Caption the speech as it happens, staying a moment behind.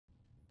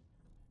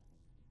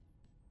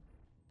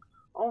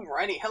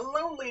Alrighty,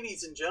 hello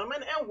ladies and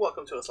gentlemen, and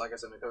welcome to a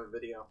Slackers Undercover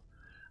video.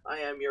 I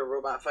am your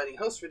robot fighting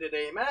host for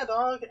today,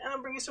 Madog, and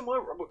I'm bringing some more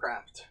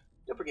Robocraft.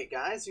 Don't forget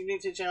guys, if you're new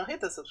to the channel, hit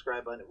the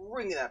subscribe button,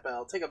 ring that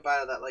bell, take a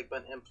bite of that like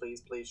button, and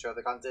please share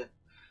the content.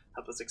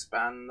 Help us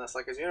expand the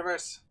Slackers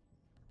universe.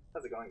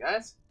 How's it going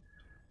guys?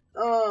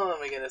 Oh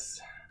my goodness.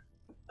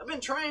 I've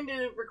been trying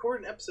to record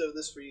an episode of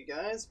this for you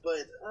guys,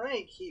 but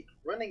I keep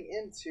running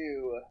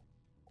into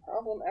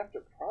problem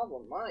after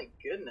problem, my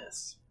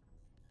goodness.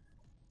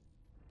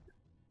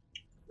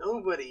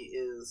 Nobody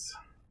is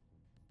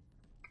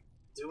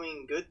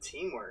doing good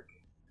teamwork.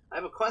 I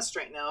have a quest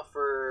right now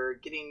for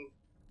getting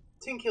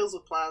 10 kills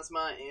with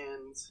plasma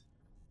and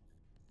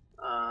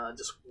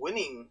just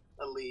winning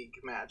a league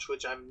match,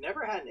 which I've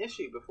never had an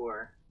issue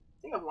before.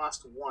 I think I've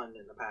lost one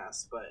in the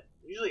past, but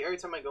usually every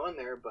time I go in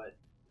there, but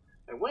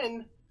I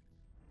win.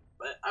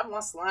 But I've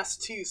lost the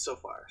last two so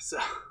far, so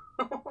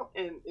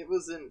and it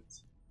wasn't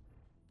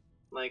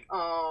like,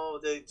 oh,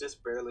 they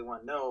just barely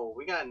won. No,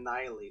 we got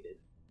annihilated.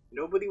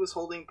 Nobody was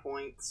holding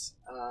points.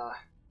 I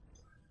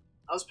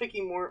was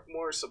picking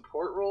more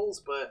support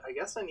roles, but I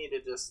guess I need to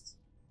just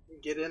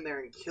get in there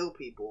and kill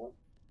people.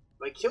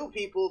 If I kill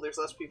people, there's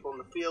less people in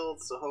the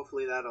field, so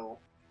hopefully that'll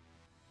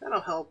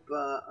help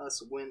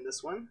us win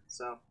this one.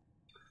 So,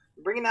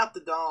 I'm bringing out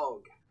the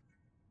dog.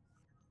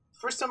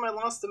 First time I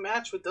lost a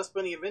match with Dust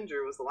Bunny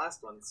Avenger was the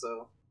last one,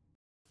 so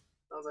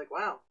I was like,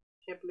 wow,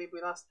 can't believe we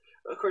lost.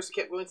 Of course,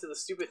 we kept going to the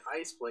stupid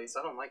ice place.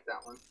 I don't like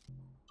that one.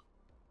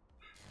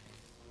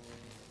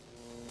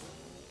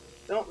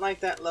 Don't like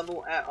that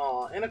level at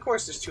all. And of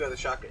course there's two other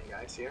shotgun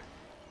guys here.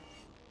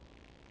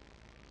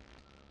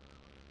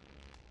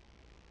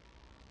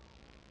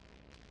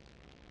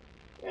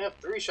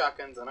 Yep, 3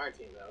 shotguns on our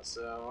team though.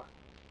 So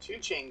 2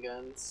 chain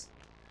guns,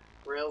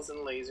 rails and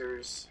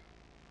lasers,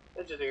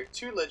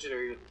 two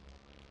legendary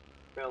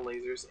rail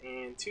lasers,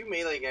 and 2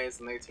 melee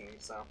guys on their team.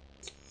 So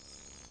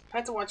I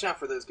have to watch out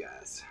for those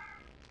guys.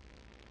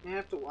 I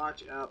have to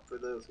watch out for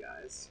those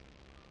guys.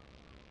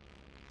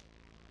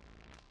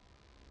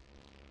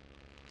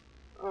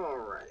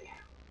 Alrighty.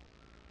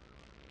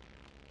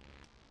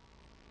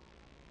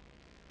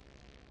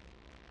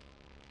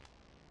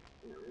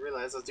 I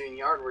realized I was doing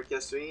yard work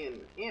yesterday and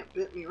an ant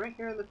bit me right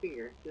here on the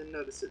finger. Didn't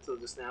notice it till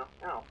just now.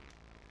 Ow.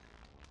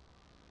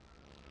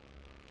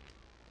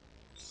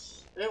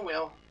 Oh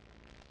well.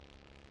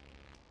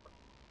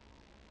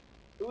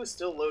 Who is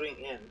still loading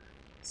in?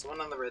 Someone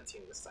on the red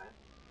team this time.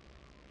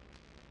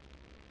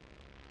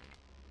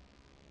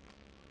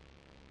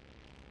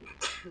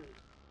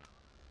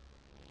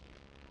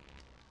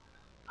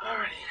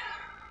 Alright,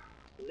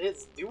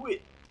 let's do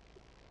it.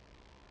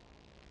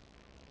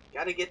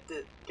 Gotta get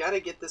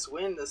this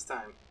win this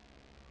time.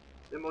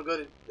 Then we'll go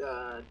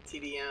to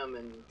TDM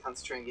and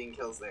concentrate on getting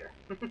kills there.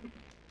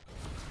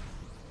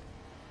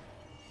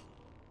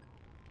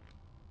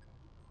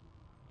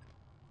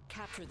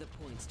 Capture the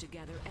points to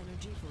gather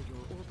energy for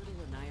your orbital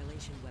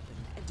annihilation weapon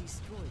and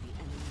destroy the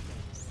enemy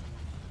base.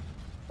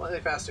 Slightly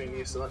faster than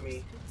you, so let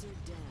me.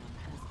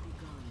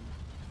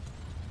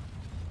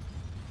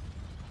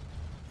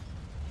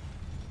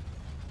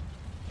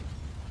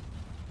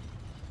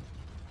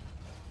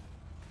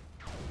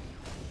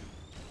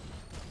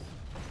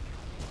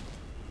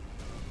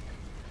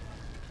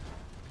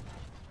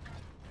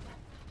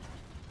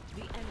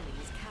 The enemy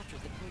has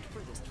captured the point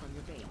furthest from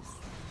your base.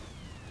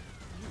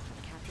 You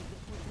have captured the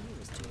point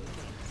nearest to your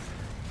base.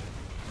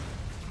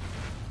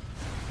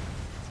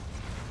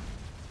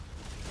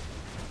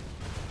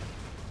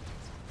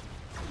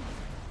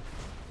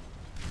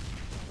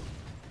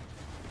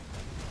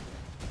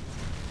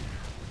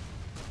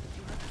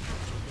 You have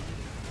captured the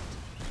middle point.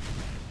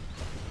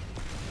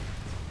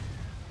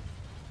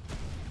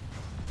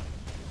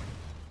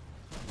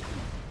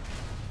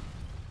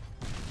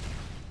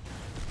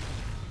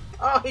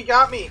 Oh, he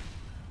got me!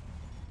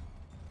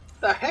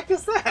 The heck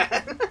is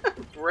that?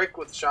 Brick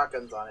with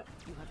shotguns on it.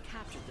 You have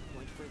captured the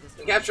point furthest.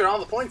 You captured all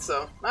the points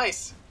though.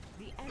 Nice.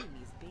 The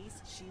enemy's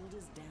base shield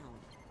is down.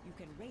 You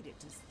can raid it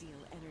to steal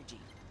energy.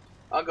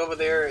 I'll go over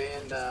there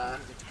and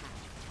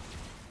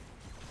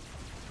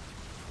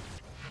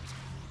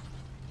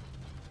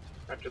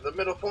after the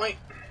middle point.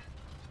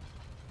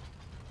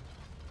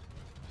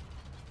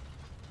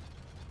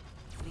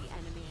 The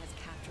enemy has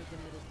captured the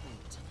middle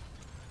point.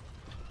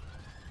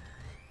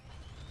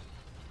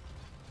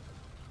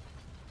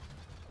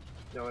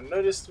 No one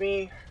noticed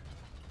me.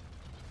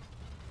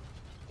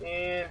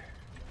 And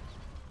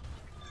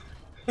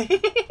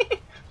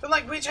they're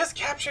like, we just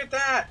captured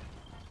that.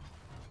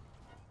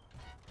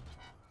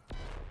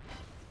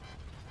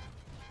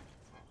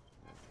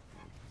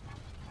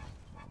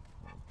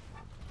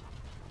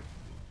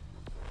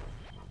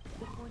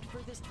 The point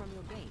furthest from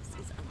your base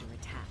is under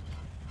attack.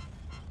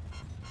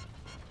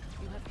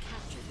 You have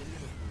captured the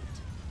middle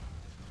point.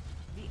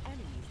 The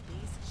enemy's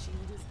base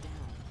shield is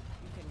down.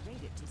 You can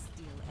raid it to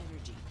steal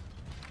energy.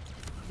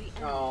 The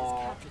enemy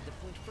has captured the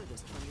point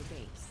furthest from your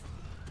base.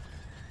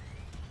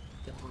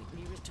 The point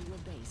nearest to your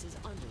base is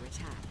under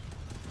attack.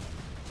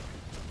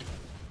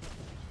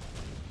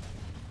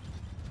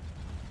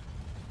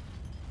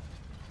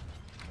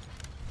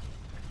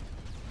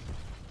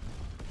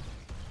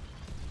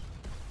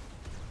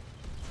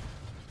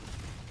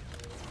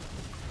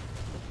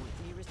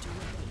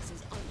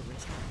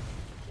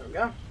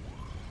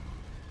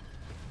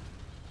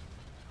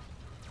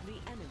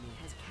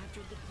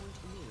 captured the point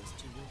nearest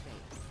to your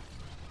base.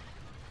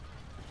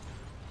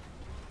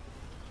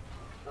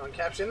 I'm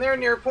capturing their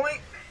near point.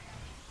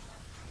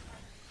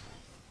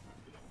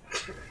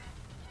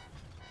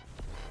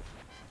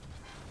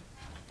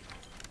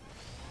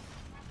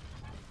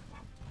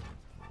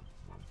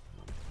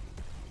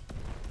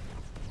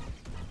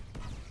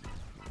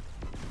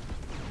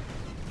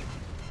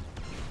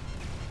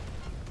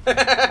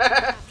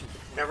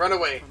 Now run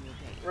away.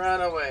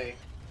 Run away.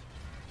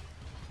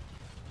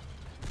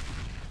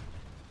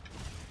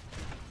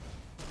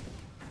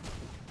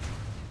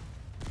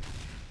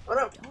 Oh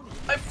no!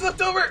 I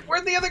flipped over!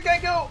 Where'd the other guy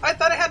go? I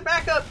thought I had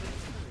backup!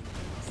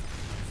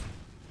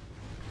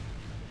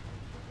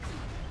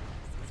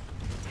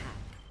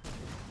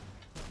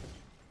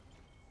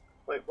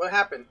 Wait, what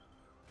happened?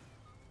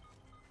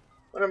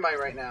 What am I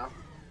right now?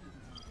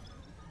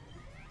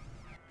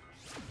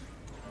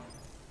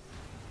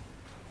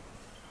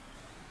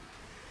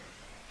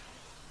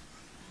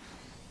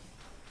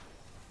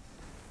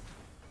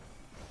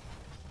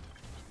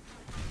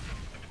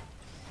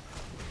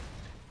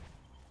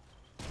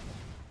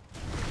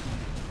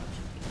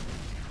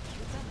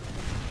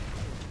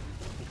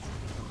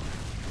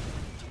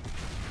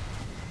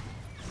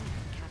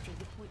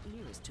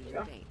 To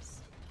your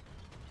base.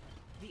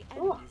 The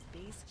enemy's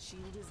base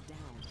shield is down.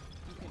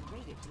 You can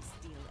raid it to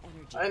steal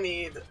energy. I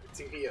need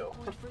to heal. The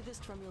point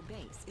furthest from your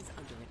base is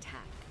under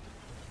attack.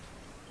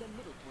 The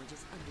middle point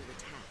is under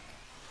attack.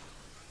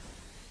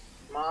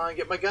 Come on,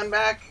 get my gun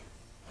back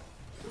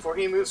before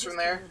he moves from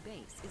there. Your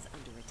base is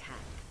under attack.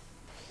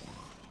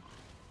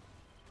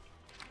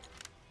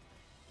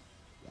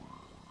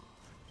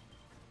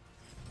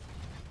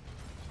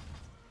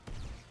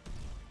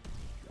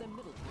 The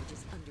middle point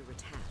is under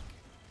attack.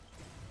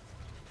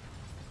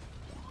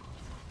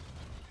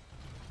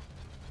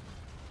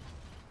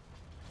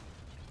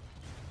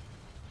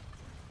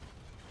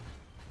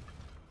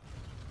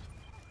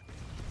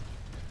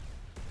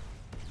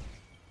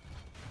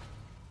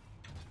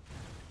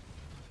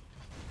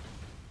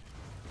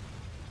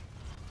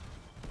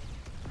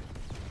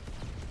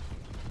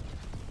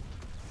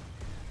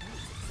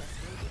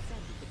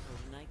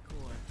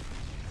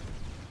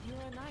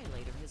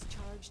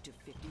 To 50%.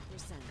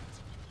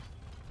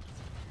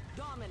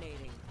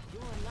 Dominating.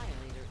 Your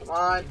annihilator is come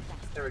on.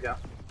 There we go.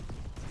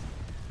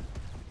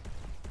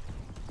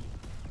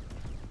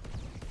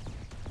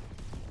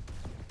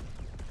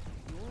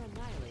 Your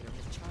annihilator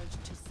has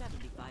charged to 75%.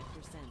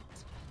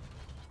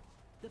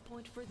 The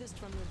point furthest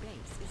from your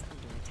base is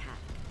under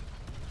attack.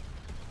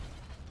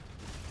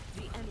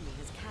 The enemy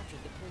has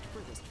captured the point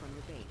furthest from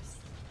your base.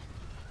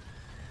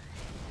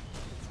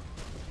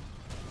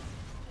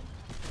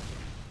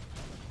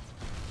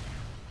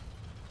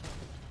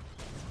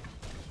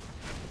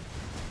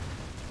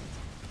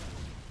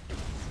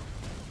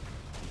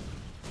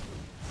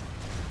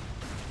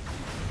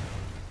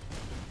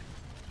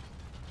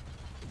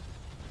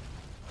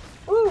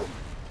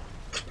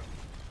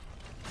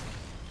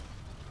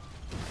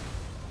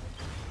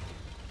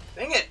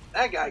 Dang it!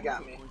 That guy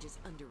got me.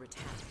 Under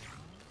attack.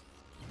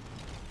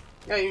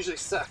 Yeah, it usually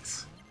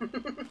sucks. The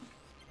point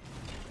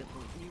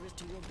nearest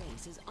to your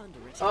base is under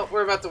attack. Oh,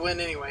 we're about to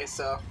win anyway,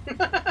 so. The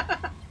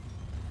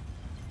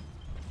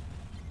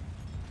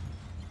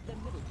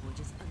middle point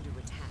is under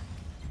attack.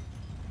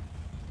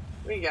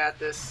 We got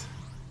this.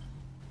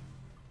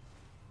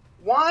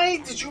 Why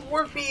did you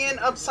work me in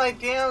upside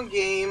down,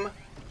 game?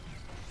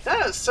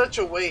 That is such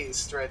a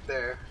waste right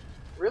there.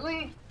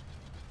 Really?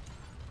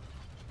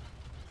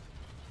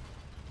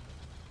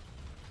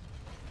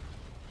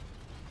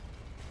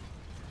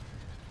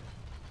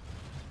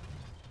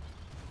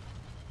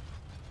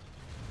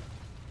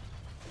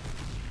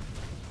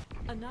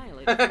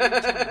 Annihilator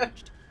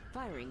charged.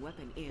 Firing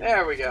weapon in.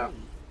 There we go.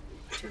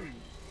 3, 2,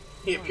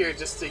 He appeared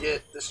just to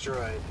get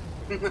destroyed.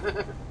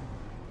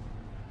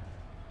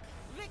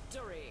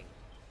 Victory!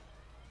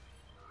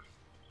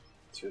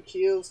 2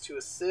 kills, 2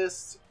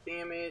 assists,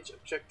 damage,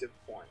 objective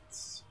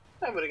points.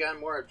 I would have gotten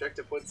more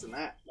objective points than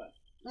that, but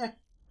eh.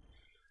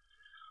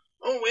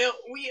 Oh well,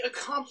 we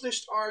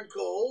accomplished our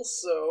goal,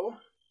 so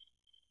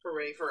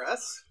hooray for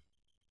us.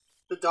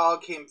 The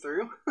dog came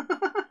through.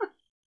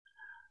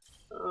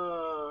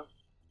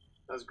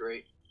 That was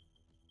great.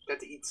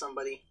 Got to eat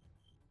somebody.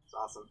 It's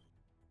awesome.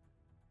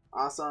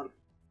 Awesome.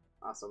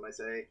 Awesome, I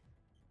say.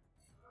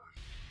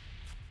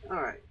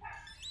 Alright.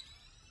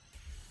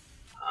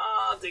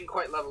 Didn't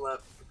quite level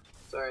up.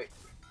 Sorry.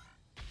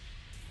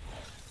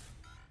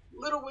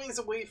 Little ways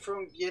away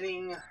from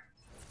getting...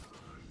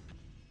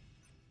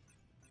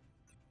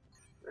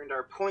 earned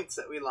our points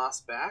that we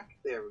lost back.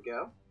 There we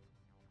go.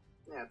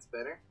 Yeah, it's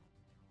better.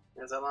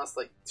 As I lost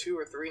like 2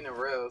 or 3 in a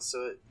row,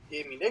 so it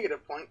gave me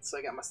negative points, so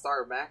I got my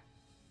star back.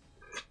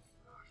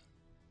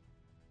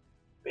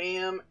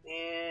 Bam,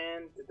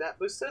 and did that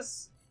boost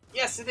us?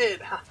 Yes, it did!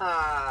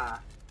 Haha!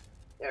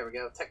 There we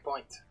go, tech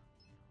point.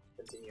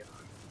 Continue.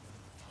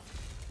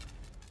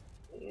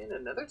 And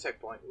another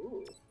tech point.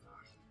 Ooh.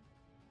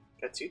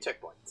 Got 2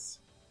 tech points.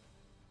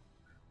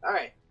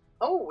 Alright.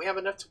 Oh, we have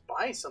enough to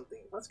buy something.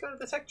 Let's go to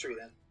the tech tree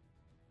then.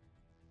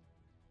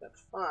 Got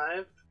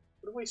 5.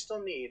 What do we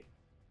still need?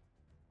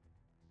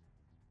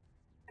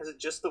 Is it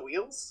just the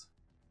wheels?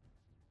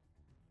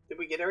 Did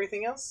we get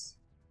everything else?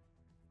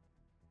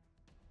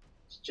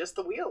 It's just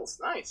the wheels.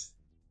 Nice.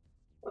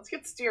 Let's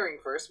get steering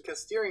first,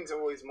 because steering's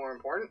always more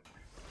important.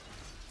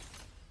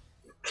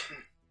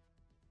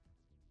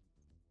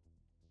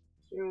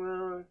 Steering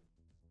wheel.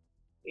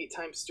 8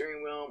 times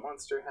steering wheel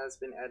monster has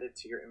been added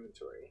to your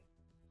inventory.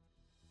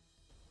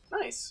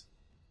 Nice.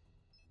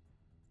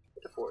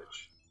 Get the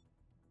forge.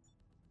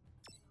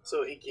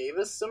 So it gave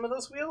us some of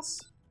those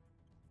wheels?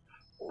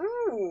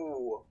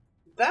 Ooh!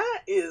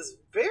 That is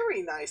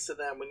very nice of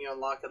them when you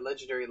unlock a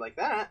legendary like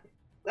that.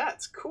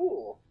 That's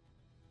cool.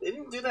 They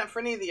didn't do that for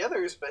any of the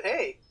others, but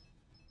hey.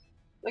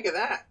 Look at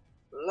that.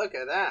 Look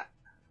at that.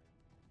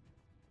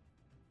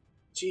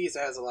 Jeez,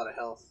 that has a lot of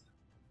health.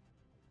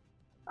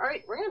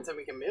 Alright, we're gonna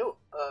we can build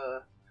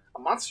a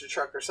monster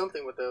truck or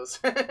something with those.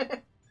 Go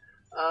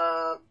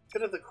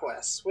to the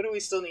quests. What do we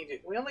still need to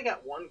do? We only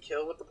got 1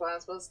 kill with the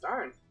plasmas.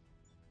 Darn.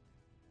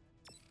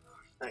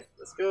 Alright,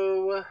 let's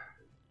go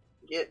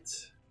get...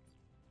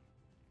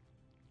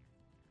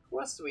 Who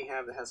else do we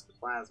have that has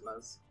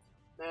plasmas?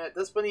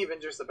 This Bunny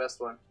Avenger's the best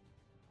one.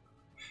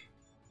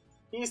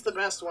 He's the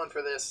best one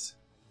for this.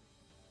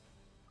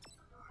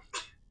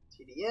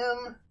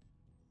 TDM.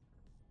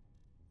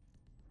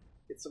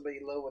 Get somebody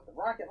low with the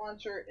rocket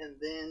launcher, and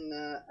then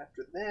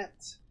after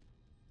that,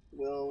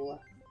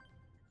 we'll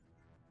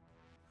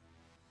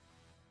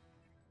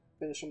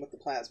finish him with the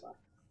plasma.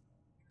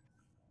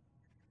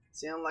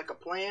 Sound like a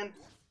plan?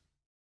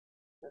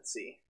 Let's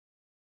see.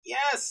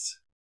 Yes!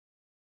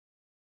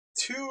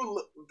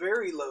 2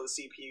 very low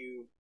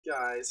CPU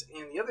guys,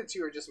 and the other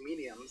 2 are just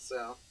mediums,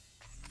 so.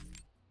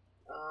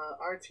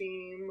 Our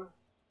team.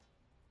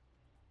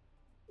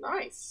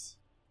 Nice.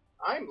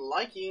 I'm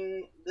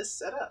liking this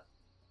setup.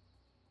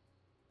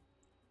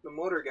 The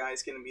motor guy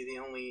is going to be the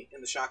only,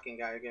 and the shotgun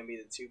guy are going to be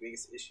the 2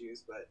 biggest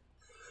issues, but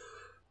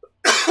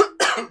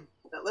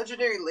that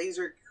legendary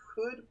laser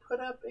could put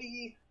up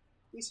a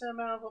decent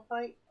amount of a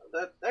fight.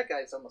 That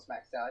guy's almost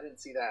maxed out. I didn't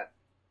see that.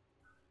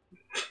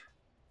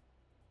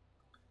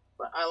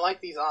 But I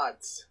like these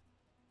odds.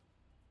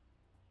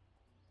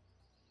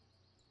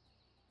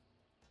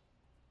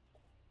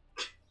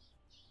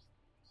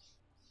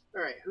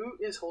 Alright, who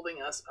is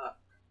holding us up?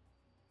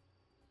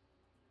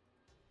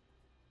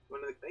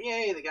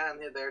 Yay, the guy on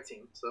their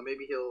team. So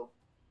maybe he'll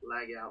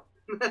lag out.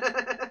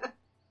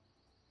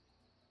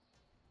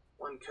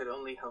 One could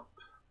only hope.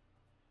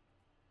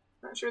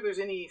 Not sure there's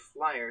any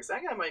flyers.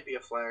 That guy might be a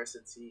flyer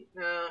since he...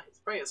 No, he's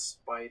probably a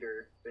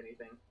spider, if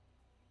anything.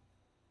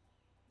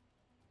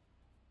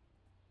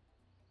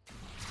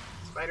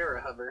 Spider or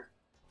a hover.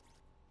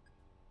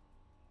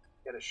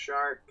 Got a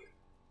shark.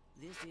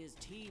 This is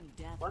team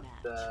deathmatch. What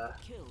the?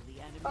 Kill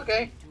the enemy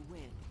Okay. team to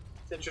win.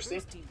 It's interesting.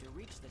 The first team to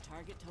reach the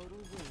target total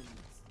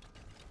wins.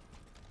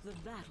 The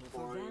battle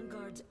for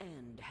Vanguard's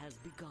end has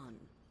begun.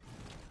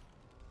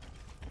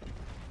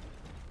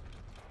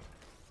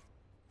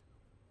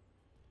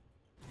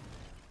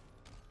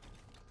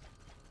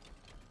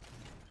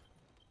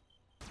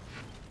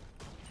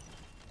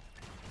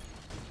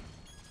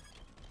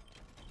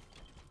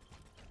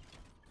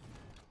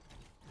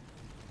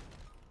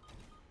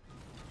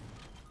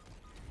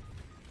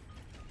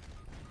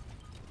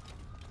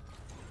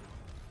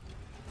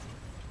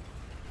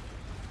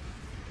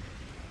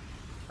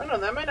 I don't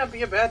know, that might not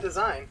be a bad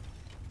design.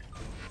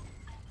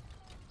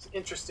 It's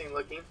interesting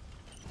looking.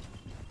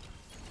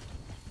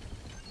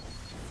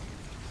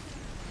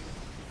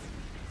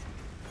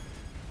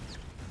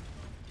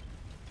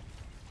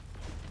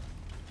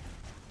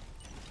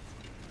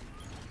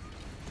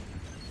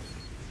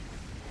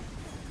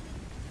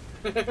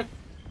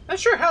 Not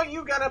sure how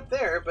you got up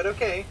there, but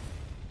okay.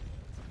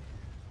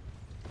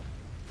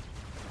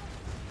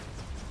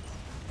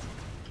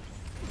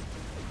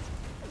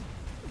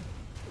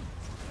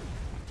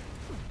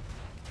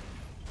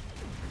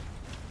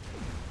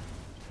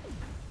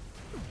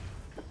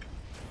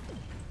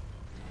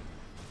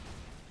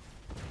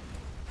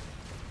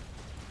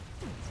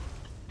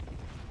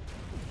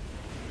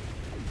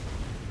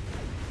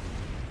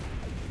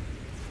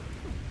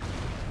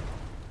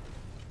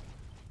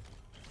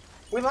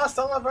 We lost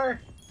all of our...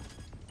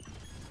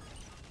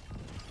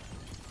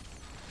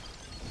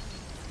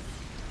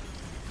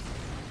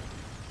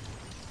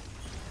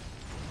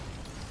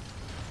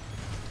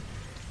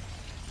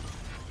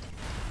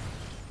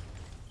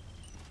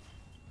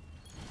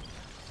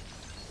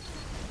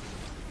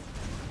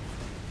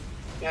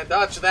 Yeah,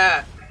 dodge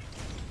that.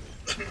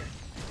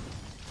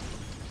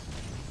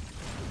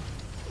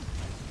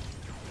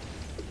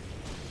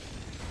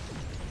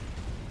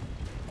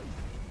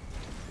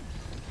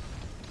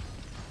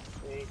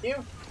 Thank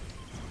you.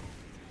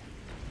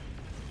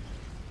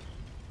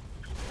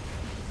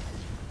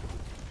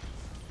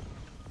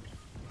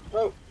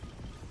 Oh.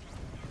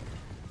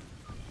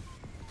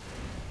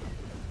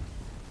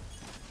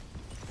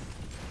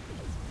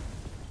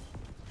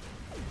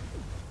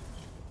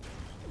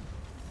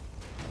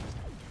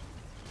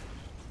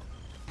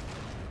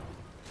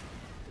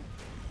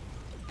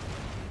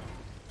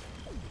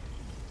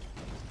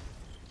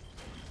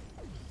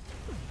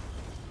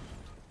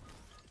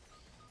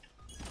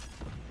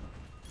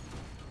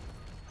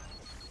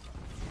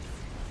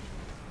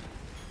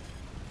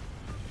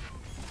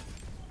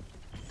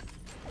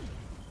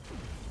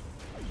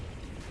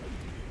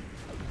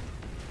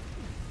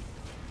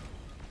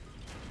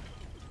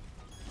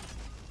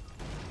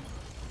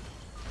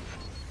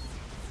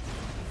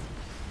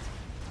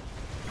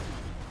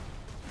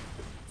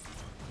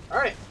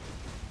 Darn it.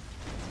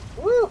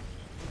 Woo!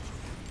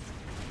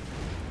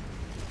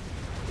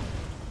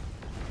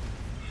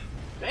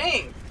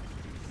 Dang!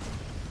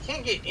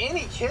 Can't get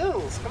any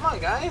kills. Come on,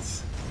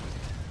 guys.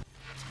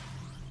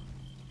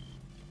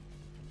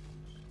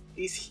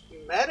 These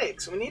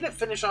medics. We need to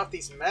finish off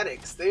these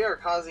medics. They are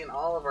causing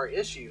all of our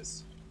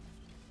issues.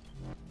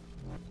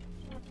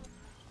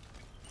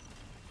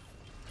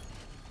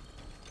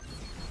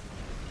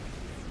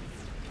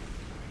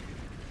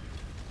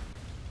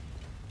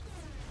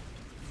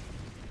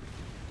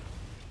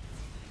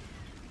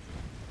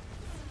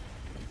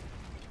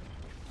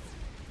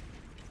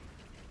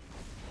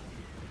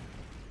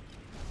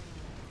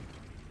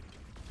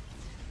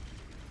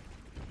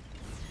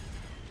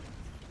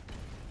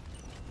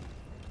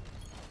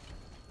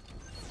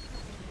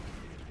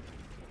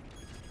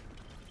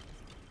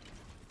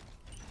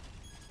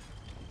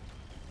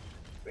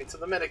 Wait till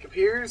the medic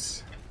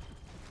appears.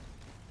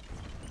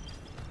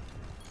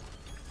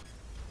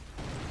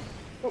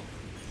 Oh.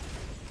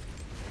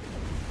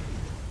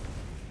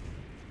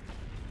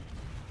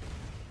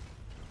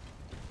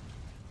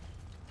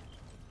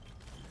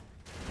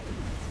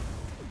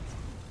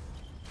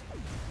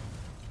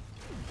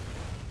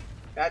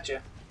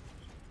 Gotcha.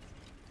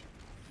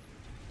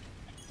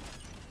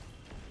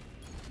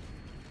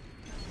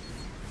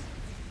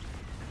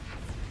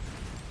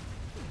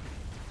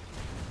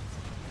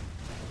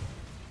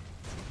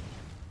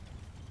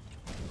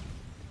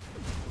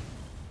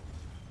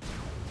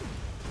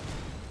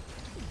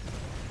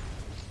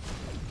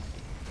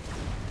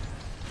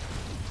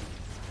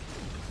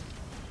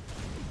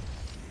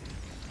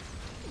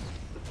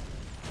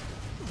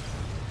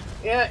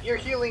 Yeah, your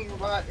healing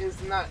bot is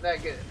not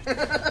that good.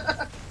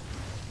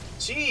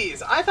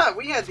 Jeez, I thought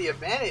we had the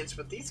advantage,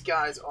 but these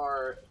guys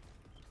are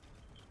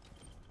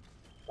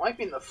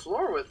wiping the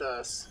floor with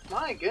us.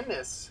 My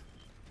goodness.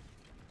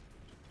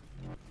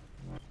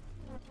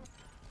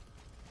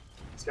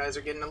 These guys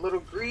are getting a little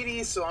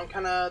greedy, so I'm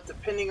kind of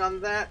depending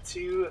on that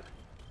to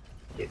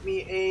get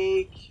me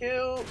a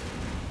kill.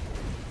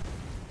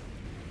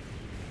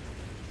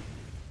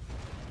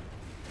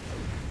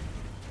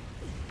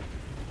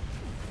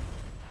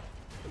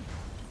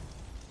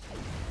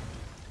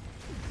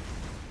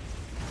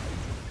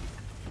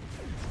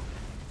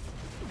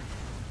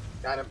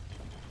 Got him.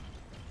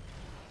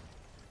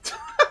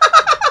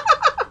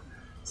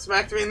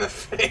 Smacked me in the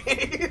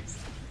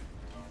face.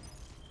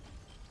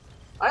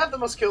 I have the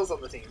most kills on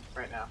the team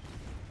right now.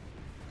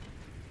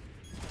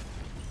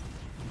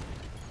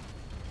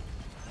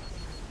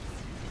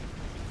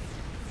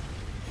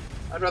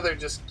 I'd rather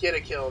just get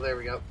a kill. There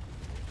we go.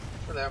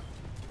 Hello.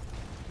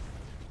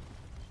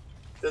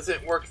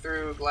 Doesn't work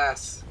through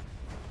glass.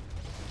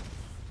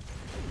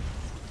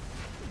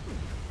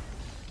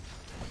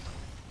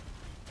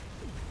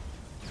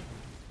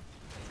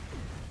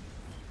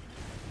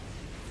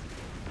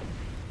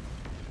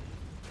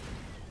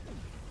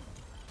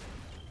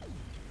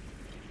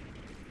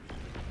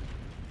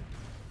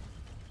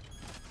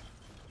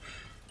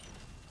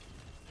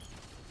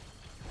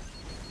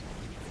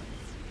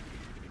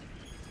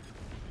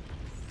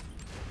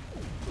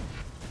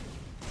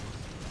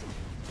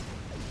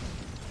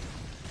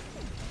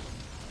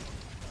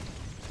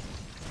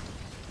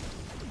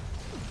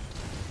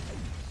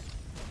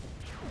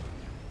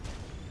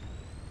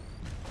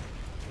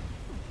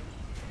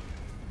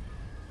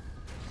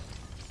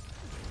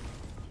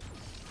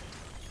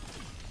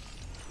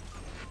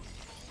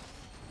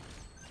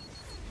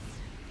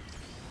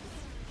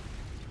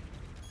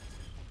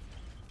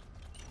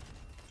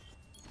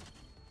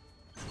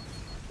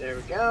 There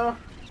we go.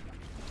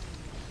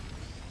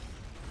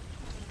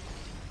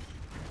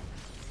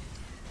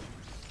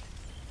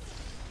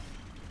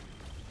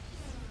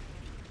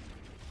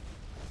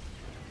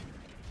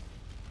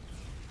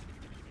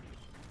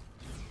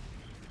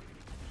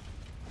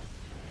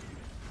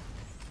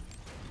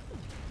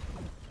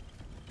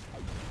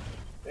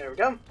 There we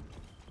go.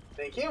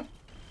 Thank you.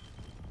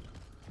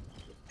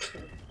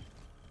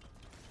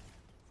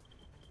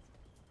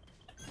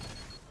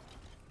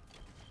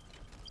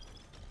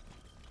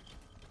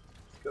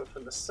 Go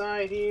from the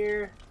side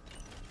here.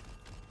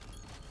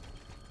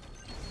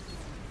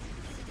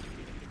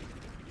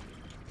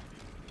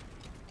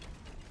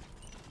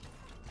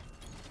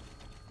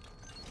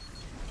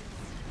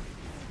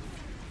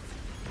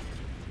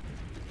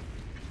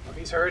 Oh,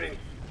 he's hurting.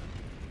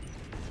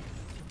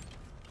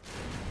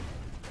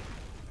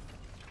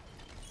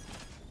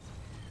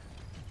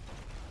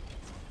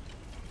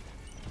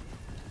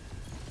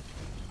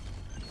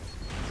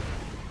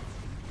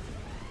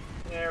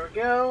 There we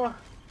go.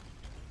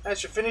 That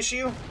should finish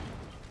you.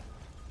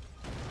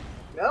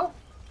 No?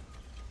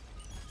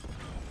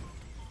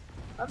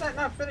 How'd that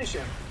not finish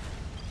him?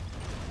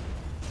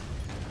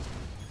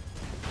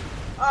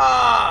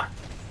 Ah!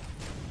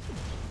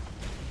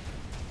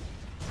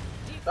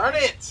 Darn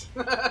it!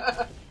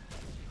 That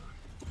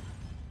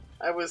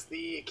was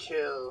the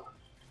kill.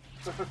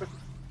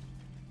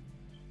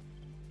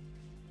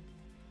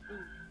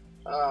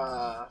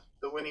 The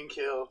winning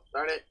kill.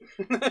 Darn it.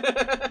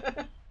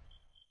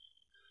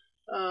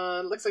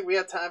 Looks like we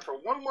have time for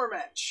one more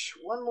match.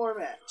 One more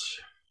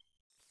match.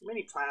 How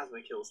many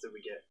plasma kills did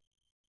we get?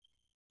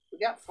 We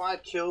got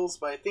 5 kills,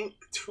 but I think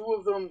 2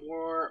 of them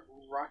were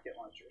rocket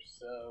launchers,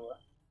 so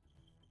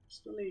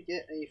still need to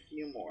get a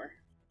few more.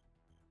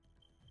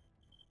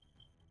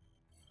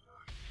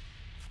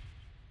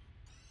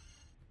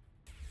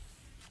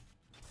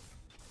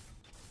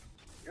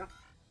 Yeah.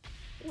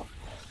 Ooh.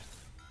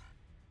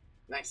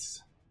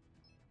 Nice.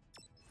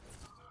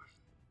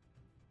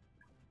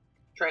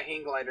 Try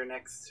hang glider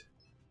next.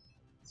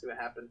 See what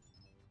happens.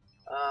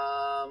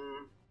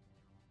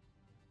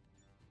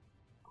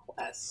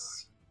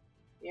 Quest.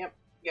 Yep,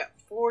 we got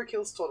 4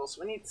 kills total,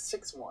 so we need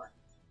 6 more.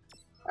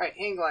 Alright,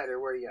 hang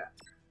glider, where are you at?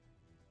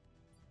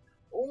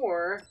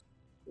 Or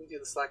we can do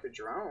the slacker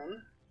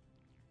drone.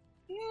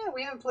 Yeah,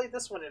 we haven't played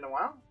this one in a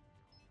while.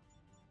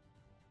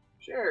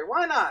 Sure,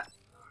 why not?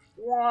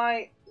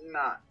 Why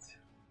not?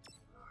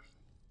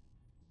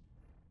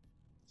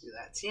 Do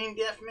that team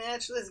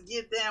deathmatch. Let's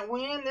get that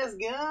win. Let's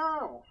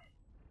go.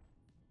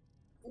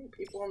 Any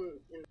people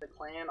in the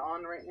clan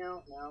on right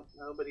now? No,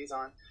 nobody's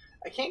on.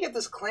 I can't get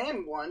this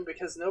clan one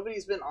because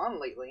nobody's been on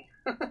lately.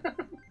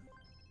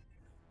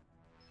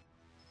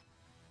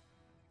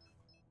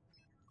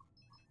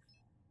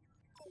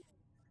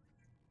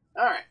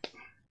 Alright.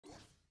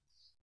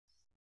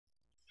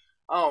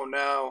 Oh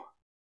no.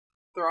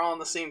 They're all in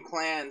the same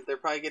clan. They're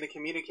probably going to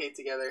communicate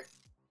together.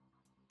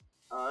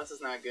 Oh, this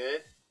is not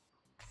good.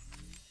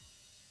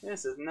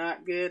 This is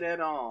not good at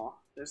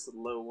all. There's the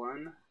low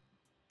one.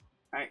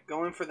 Alright,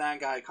 going for that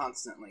guy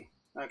constantly.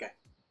 Okay.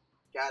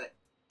 Got it.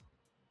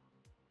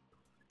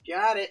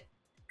 Got it.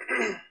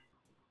 And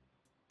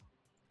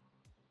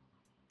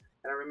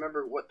I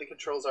remember what the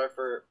controls are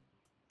for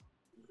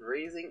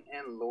raising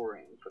and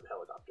lowering for the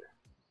helicopter.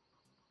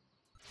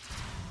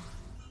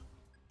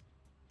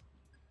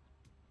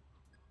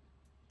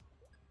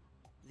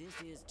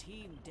 This is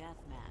Team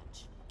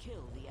Deathmatch.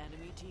 Kill the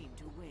enemy team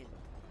to win.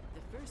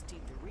 The first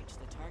team to reach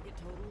the target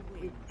total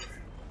wins.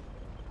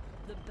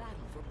 The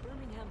battle for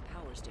Birmingham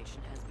Power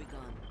Station has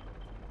begun.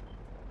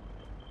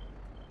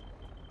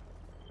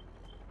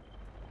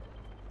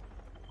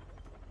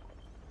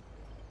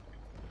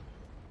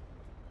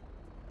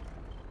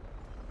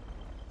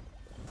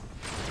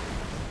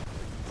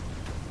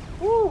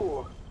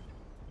 Woo!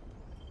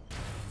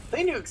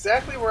 They knew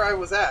exactly where I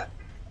was at.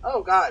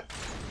 Oh god.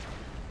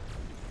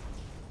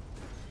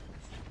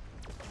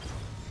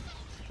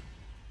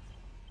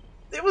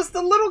 It was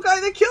the little guy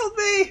that killed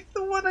me!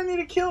 The one I need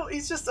to kill.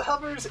 He's just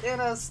hovers in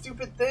a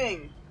stupid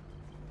thing.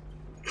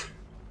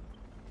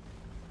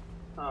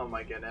 Oh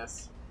my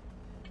goodness.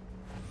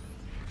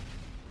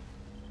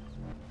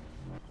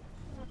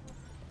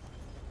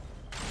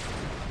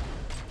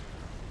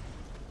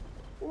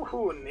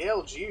 Ooh,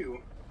 nailed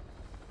you.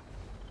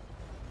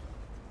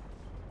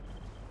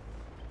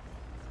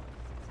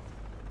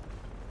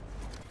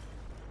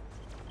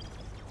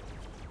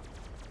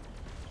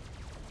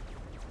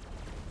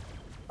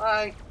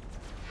 Hi.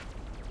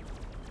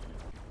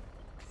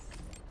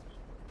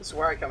 This is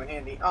where I come in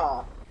handy.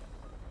 Aw.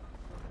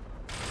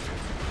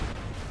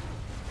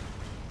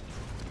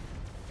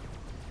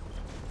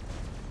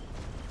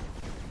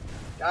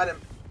 Got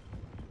him.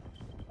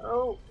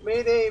 Oh,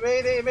 mayday,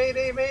 mayday,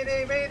 mayday,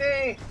 mayday,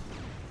 mayday!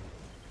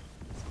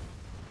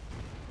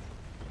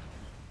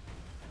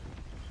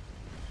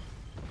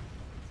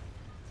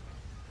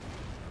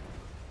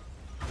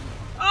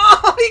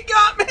 Oh, he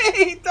got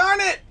me! Darn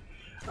it!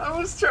 I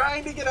was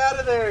trying to get out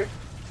of there.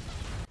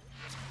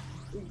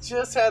 He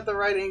just had the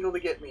right angle to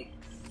get me.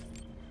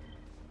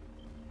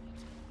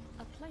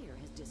 A player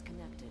has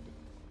disconnected.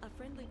 A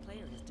friendly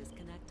player has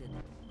disconnected.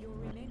 Your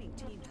remaining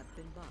team have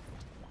been buffed.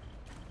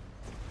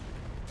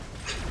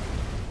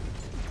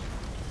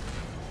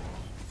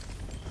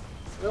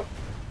 Nope.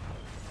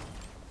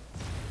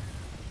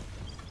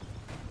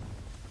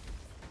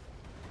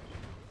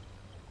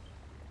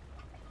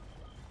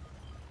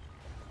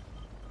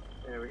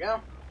 There we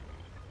go.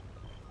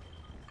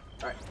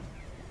 Alright,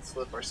 let's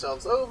flip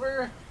ourselves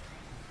over.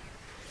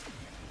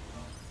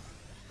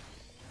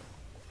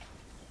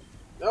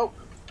 Nope,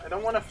 I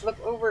don't want to flip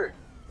over.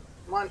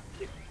 Come on,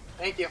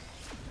 thank you.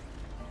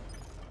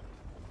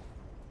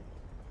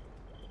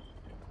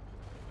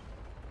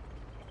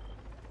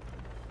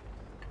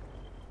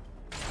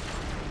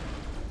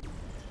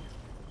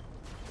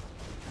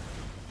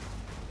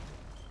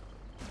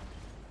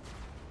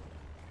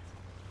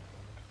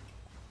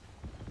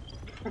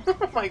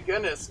 Oh my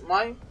goodness,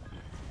 mine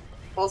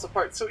falls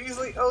apart so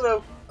easily. Oh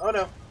no, oh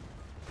no.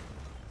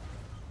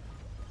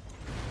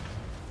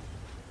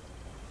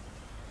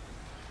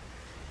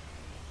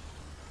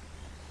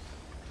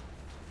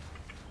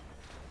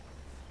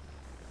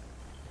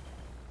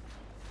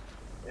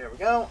 There we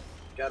go.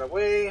 Got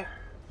away.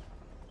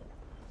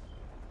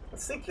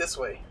 Let's think this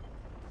way.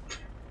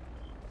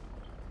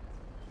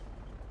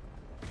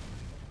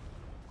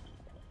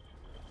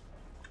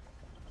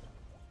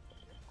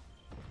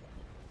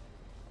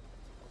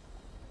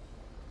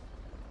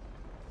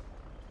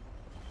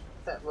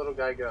 Let that little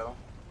guy go.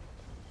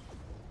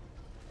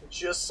 I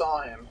just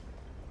saw him.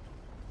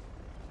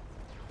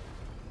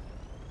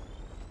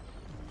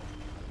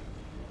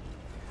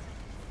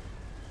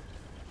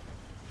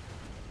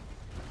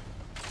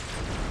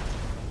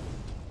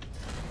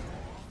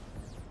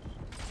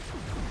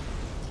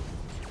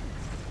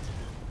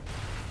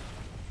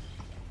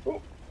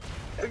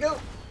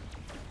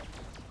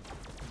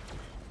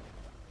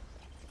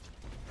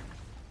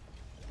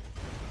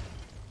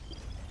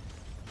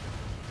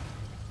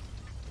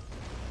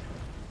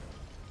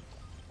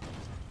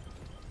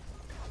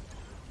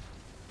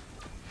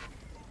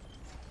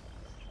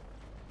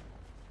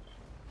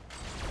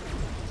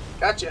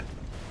 Gotcha.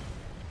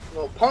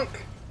 Little punk.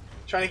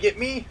 Trying to get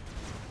me.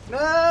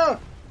 No!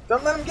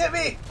 Don't let him get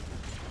me!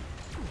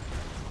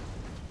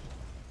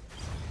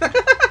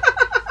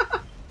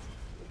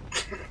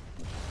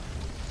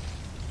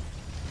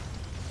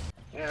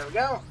 There we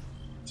go.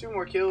 2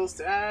 more kills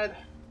to add.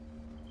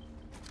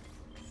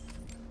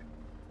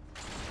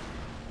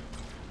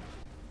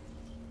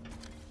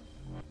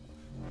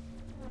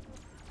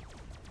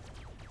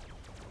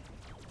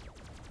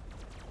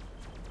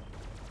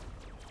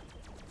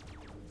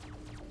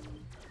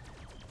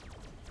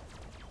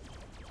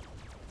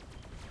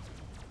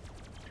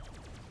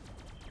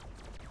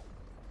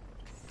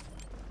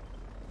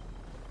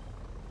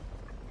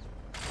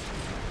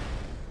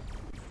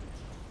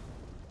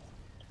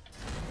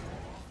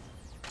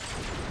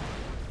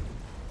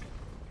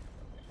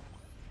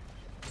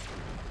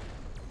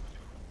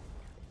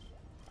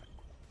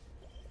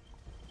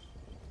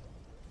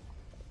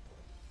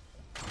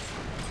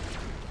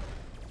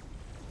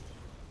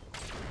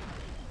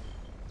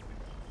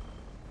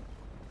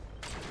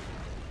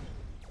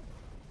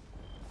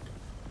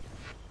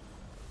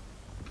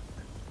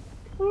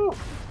 Whew.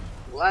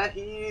 Glad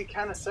he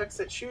kind of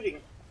sucks at shooting.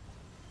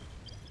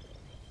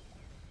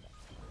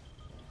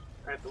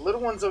 Alright, the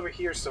little one's over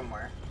here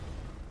somewhere.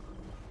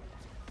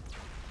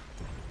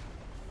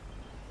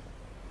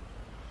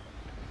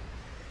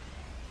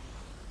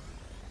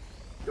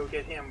 Go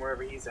get him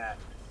wherever he's at.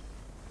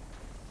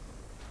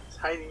 He's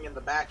hiding in the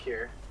back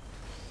here.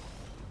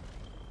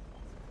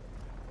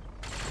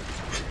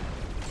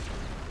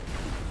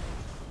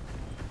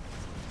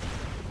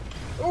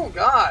 Oh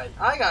god!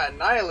 I got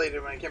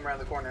annihilated when I came around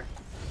the corner.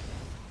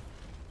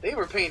 They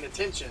were paying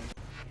attention.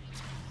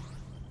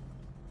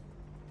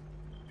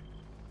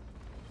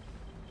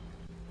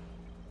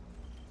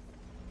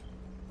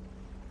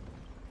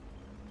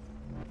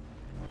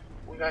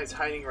 One guy's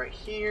hiding right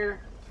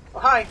here. Oh,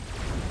 hi!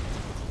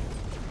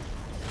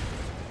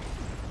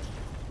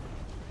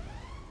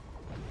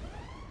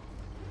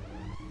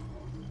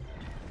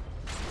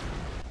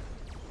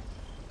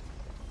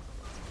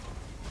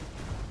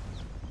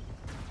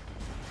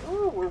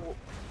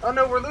 Oh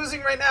no, we're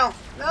losing right now!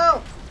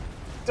 No!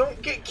 Don't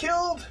get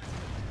killed!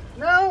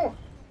 No!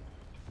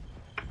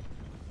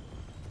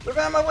 Look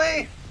out of my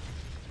way!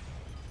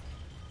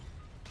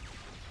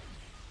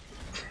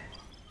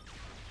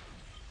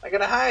 I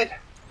gotta hide!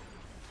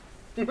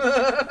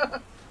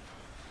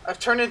 I've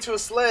turned into a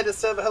sled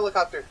instead of a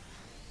helicopter.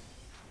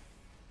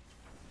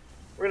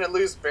 We're gonna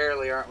lose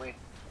barely, aren't we?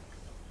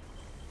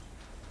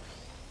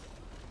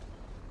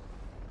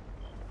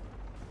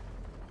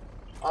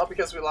 All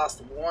because we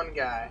lost one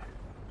guy.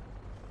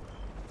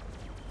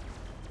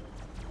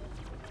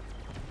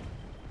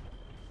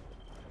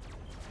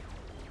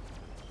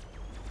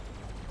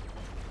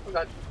 Oh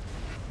god.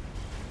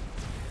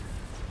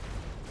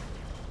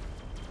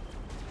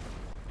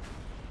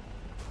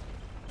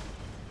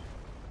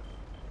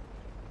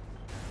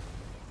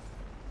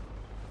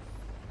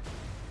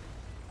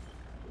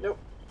 Nope.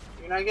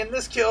 You're not getting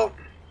this kill.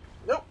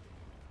 Nope.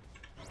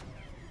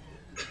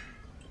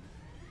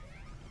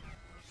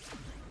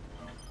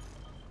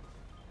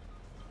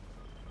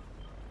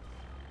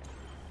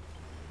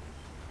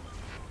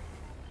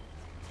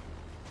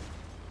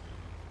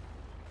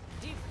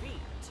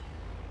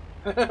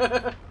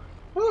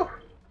 Whew.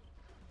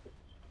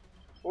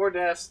 4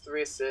 deaths,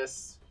 3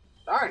 assists.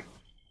 Darn.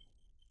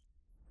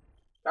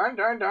 Darn.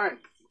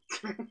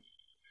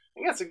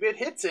 I got some good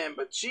hits in,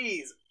 but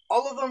geez,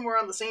 all of them were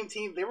on the same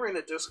team. They were in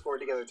a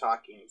Discord together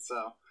talking,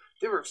 so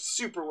they were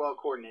super well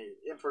coordinated.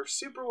 And for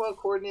super well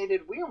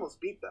coordinated, we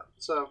almost beat them.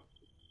 So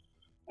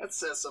that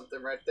says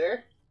something right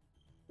there.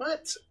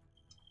 But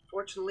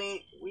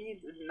fortunately, we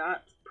did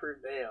not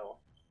prevail.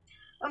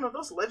 I don't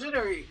know,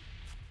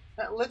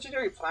 that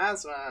legendary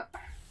plasma,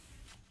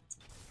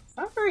 it's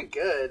not very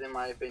good in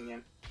my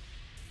opinion.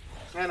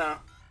 I know.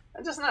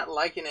 I'm just not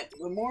liking it.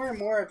 The more and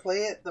more I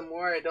play it, the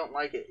more I don't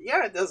like it.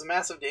 Yeah, it does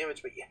massive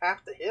damage, but you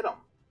have to hit them.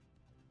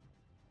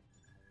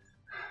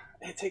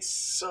 It takes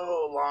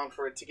so long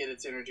for it to get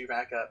its energy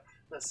back up.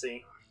 Let's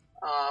see.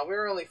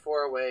 We're only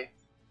 4 away.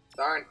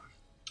 Darn.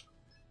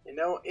 You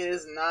know, it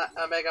is not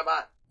a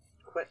Megabot.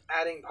 Quit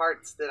adding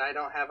parts that I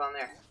don't have on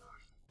there.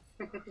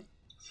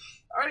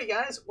 Alrighty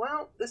guys,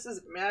 well, this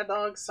is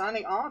Madog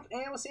signing off,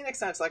 and we'll see you next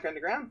time, Slacker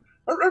Underground.